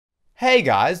Hey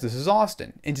guys, this is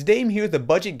Austin, and today I'm here with a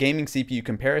budget gaming CPU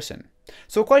comparison.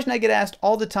 So a question I get asked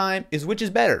all the time is which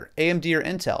is better, AMD or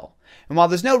Intel? And while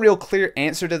there's no real clear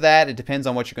answer to that, it depends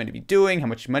on what you're going to be doing, how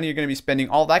much money you're going to be spending,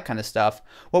 all that kind of stuff,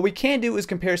 what we can do is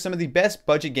compare some of the best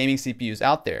budget gaming CPUs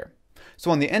out there. So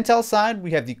on the Intel side,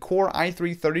 we have the Core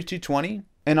i3-3220,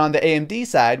 and on the AMD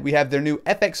side, we have their new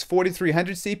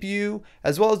FX-4300 CPU,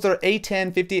 as well as their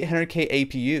A10-5800K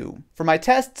APU. For my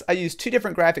tests, I used two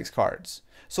different graphics cards.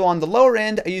 So on the lower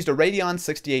end, I used a Radeon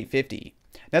 6850.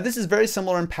 Now this is very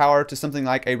similar in power to something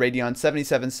like a Radeon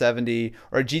 7770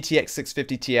 or a GTX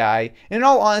 650 Ti, and in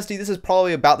all honesty, this is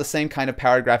probably about the same kind of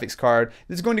powered graphics card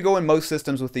that's going to go in most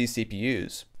systems with these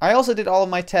CPUs. I also did all of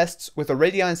my tests with a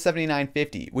Radeon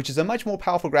 7950, which is a much more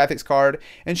powerful graphics card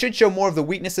and should show more of the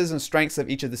weaknesses and strengths of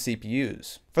each of the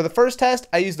CPUs. For the first test,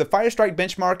 I used the Firestrike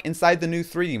benchmark inside the new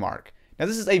 3D Mark. Now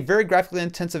this is a very graphically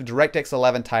intensive DirectX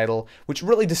 11 title, which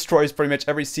really destroys pretty much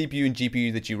every CPU and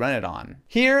GPU that you run it on.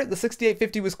 Here, the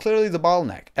 6850 was clearly the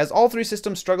bottleneck, as all three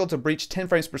systems struggled to breach 10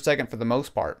 frames per second for the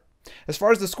most part. As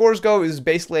far as the scores go, it was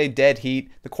basically a dead heat.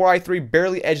 The Core i3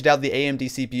 barely edged out the AMD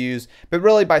CPUs, but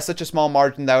really by such a small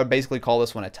margin that I would basically call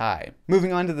this one a tie.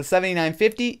 Moving on to the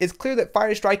 7950, it's clear that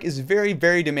Firestrike is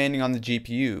very demanding on the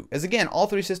GPU, as again, all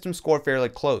three systems score fairly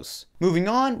close. Moving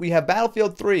on, we have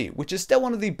Battlefield 3, which is still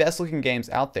one of the best looking games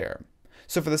out there.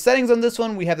 So for the settings on this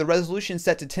one, we have the resolution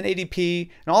set to 1080p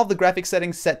and all of the graphics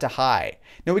settings set to high.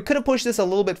 Now we could have pushed this a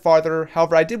little bit farther,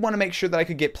 however I did want to make sure that I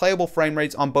could get playable frame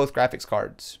rates on both graphics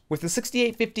cards. With the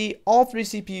 6850, all three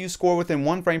CPUs score within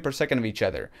 1 frame per second of each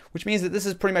other, which means that this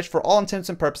is pretty much for all intents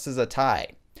and purposes a tie.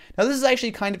 Now this is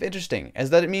actually kind of interesting,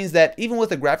 as that it means that even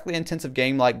with a graphically intensive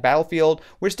game like Battlefield,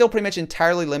 we're still pretty much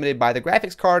entirely limited by the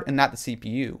graphics card and not the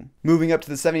CPU. Moving up to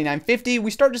the 7950,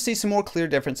 we start to see some more clear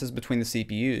differences between the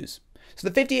CPUs. So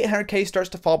the 5800K starts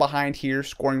to fall behind here,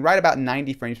 scoring right about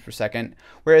 90 frames per second,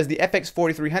 whereas the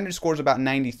FX-4300 scores about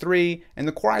 93, and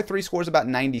the Core i3 scores about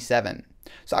 97.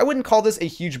 So I wouldn't call this a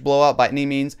huge blowout by any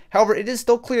means, however it is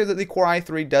still clear that the Core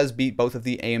i3 does beat both of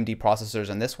the AMD processors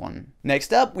in this one.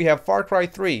 Next up, we have Far Cry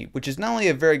 3, which is not only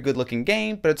a very good looking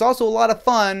game, but it's also a lot of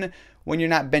fun when you're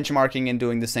not benchmarking and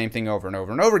doing the same thing over and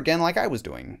over and over again like I was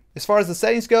doing. As far as the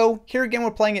settings go, here again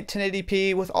we're playing at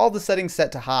 1080p with all the settings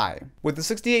set to high. With the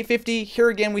 6850, here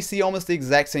again we see almost the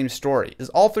exact same story, as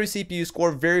all three CPUs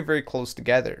score very close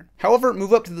together. However,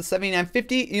 move up to the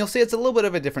 7950 and you'll see it's a little bit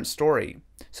of a different story.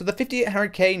 So the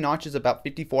 5800K notches about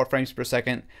 54 frames per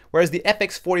second, whereas the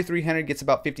FX-4300 gets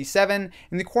about 57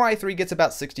 and the Core i3 gets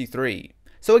about 63.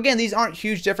 So again, these aren't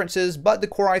huge differences, but the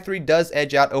Core i3 does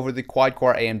edge out over the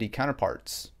quad-core AMD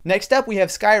counterparts. Next up, we have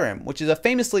Skyrim, which is a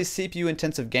famously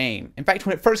CPU-intensive game. In fact,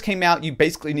 when it first came out, you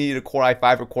basically needed a Core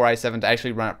i5 or Core i7 to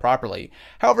actually run it properly.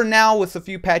 However, now with a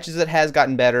few patches, it has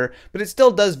gotten better, but it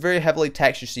still does very heavily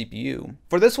tax your CPU.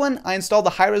 For this one, I installed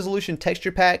the high-resolution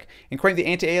texture pack and cranked the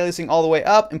anti-aliasing all the way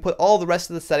up and put all the rest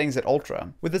of the settings at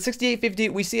ultra. With the 6850,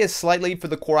 we see a slight lead for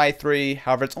the Core i3,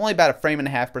 however, it's only about a frame and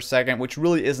a half per second, which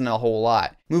really isn't a whole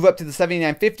lot. Move up to the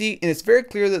 7950, and it's very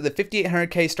clear that the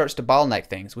 5800K starts to bottleneck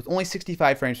things, with only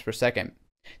 65 frames per second.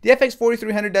 The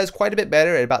FX-4300 does quite a bit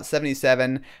better at about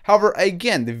 77, however,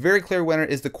 again, the very clear winner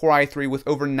is the Core i3 with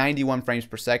over 91 frames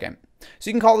per second. So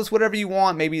you can call this whatever you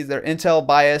want, maybe they're Intel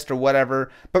biased or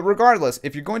whatever, but regardless,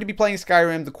 if you're going to be playing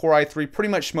Skyrim, the Core i3 pretty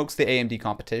much smokes the AMD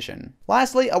competition.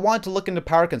 Lastly, I wanted to look into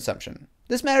power consumption.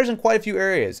 This matters in quite a few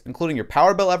areas, including your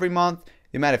power bill every month,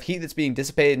 the amount of heat that's being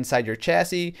dissipated inside your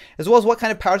chassis, as well as what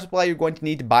kind of power supply you're going to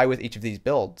need to buy with each of these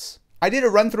builds. I did a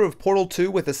run through of Portal 2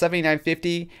 with the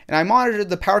 7950, and I monitored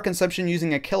the power consumption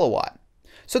using a kilowatt.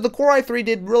 So the Core i3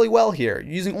 did really well here,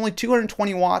 using only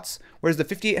 220 watts, whereas the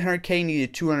 5800K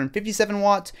needed 257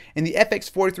 watts, and the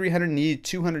FX-4300 needed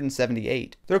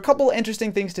 278. There are a couple of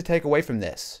interesting things to take away from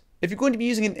this. If you're going to be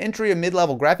using an entry or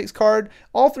mid-level graphics card,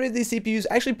 all three of these CPUs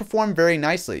actually perform very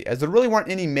nicely, as there really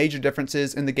weren't any major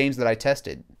differences in the games that I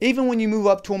tested. Even when you move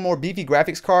up to a more beefy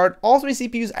graphics card, all three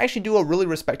CPUs actually do a really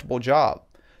respectable job.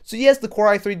 So yes, the Core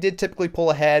i3 did typically pull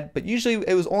ahead, but usually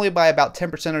it was only by about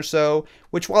 10% or so,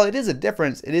 which while it is a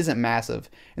difference, it isn't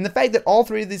massive. And the fact that all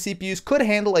three of these CPUs could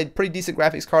handle a pretty decent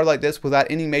graphics card like this without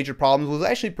any major problems was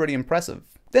actually pretty impressive.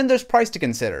 Then there's price to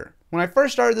consider. When I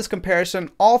first started this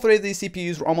comparison, all three of these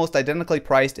CPUs were almost identically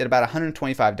priced at about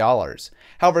 $125.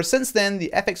 However, since then,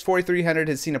 the FX-4300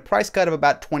 has seen a price cut of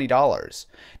about $20.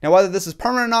 Now, whether this is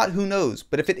permanent or not, who knows,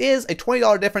 but if it is, a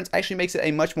 $20 difference actually makes it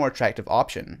a much more attractive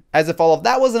option. As if all of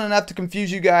that wasn't enough to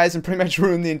confuse you guys and pretty much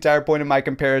ruin the entire point of my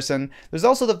comparison, there's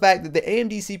also the fact that the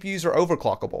AMD CPUs are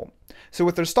overclockable. So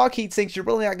with their stock heatsinks, you're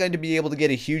really not going to be able to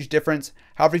get a huge difference.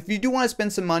 However, if you do want to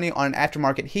spend some money on an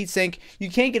aftermarket heatsink, you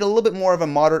can get a little bit more of a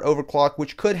moderate overclock overclock,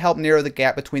 which could help narrow the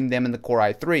gap between them and the Core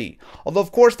i3. Although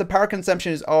of course the power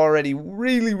consumption is already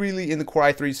really in the Core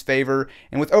i3's favor,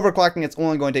 and with overclocking it's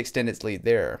only going to extend its lead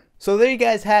there. So there you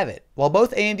guys have it. While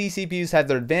both AMD CPUs have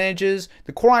their advantages,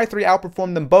 the Core i3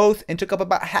 outperformed them both and took up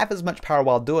about half as much power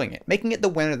while doing it, making it the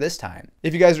winner this time.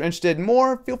 If you guys are interested in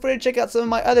more, feel free to check out some of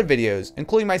my other videos,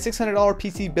 including my $600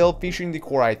 PC build featuring the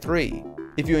Core i3.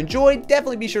 If you enjoyed,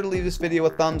 definitely be sure to leave this video a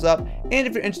thumbs up, and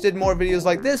if you're interested in more videos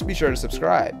like this, be sure to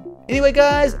subscribe. Anyway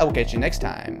guys, I will catch you next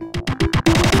time.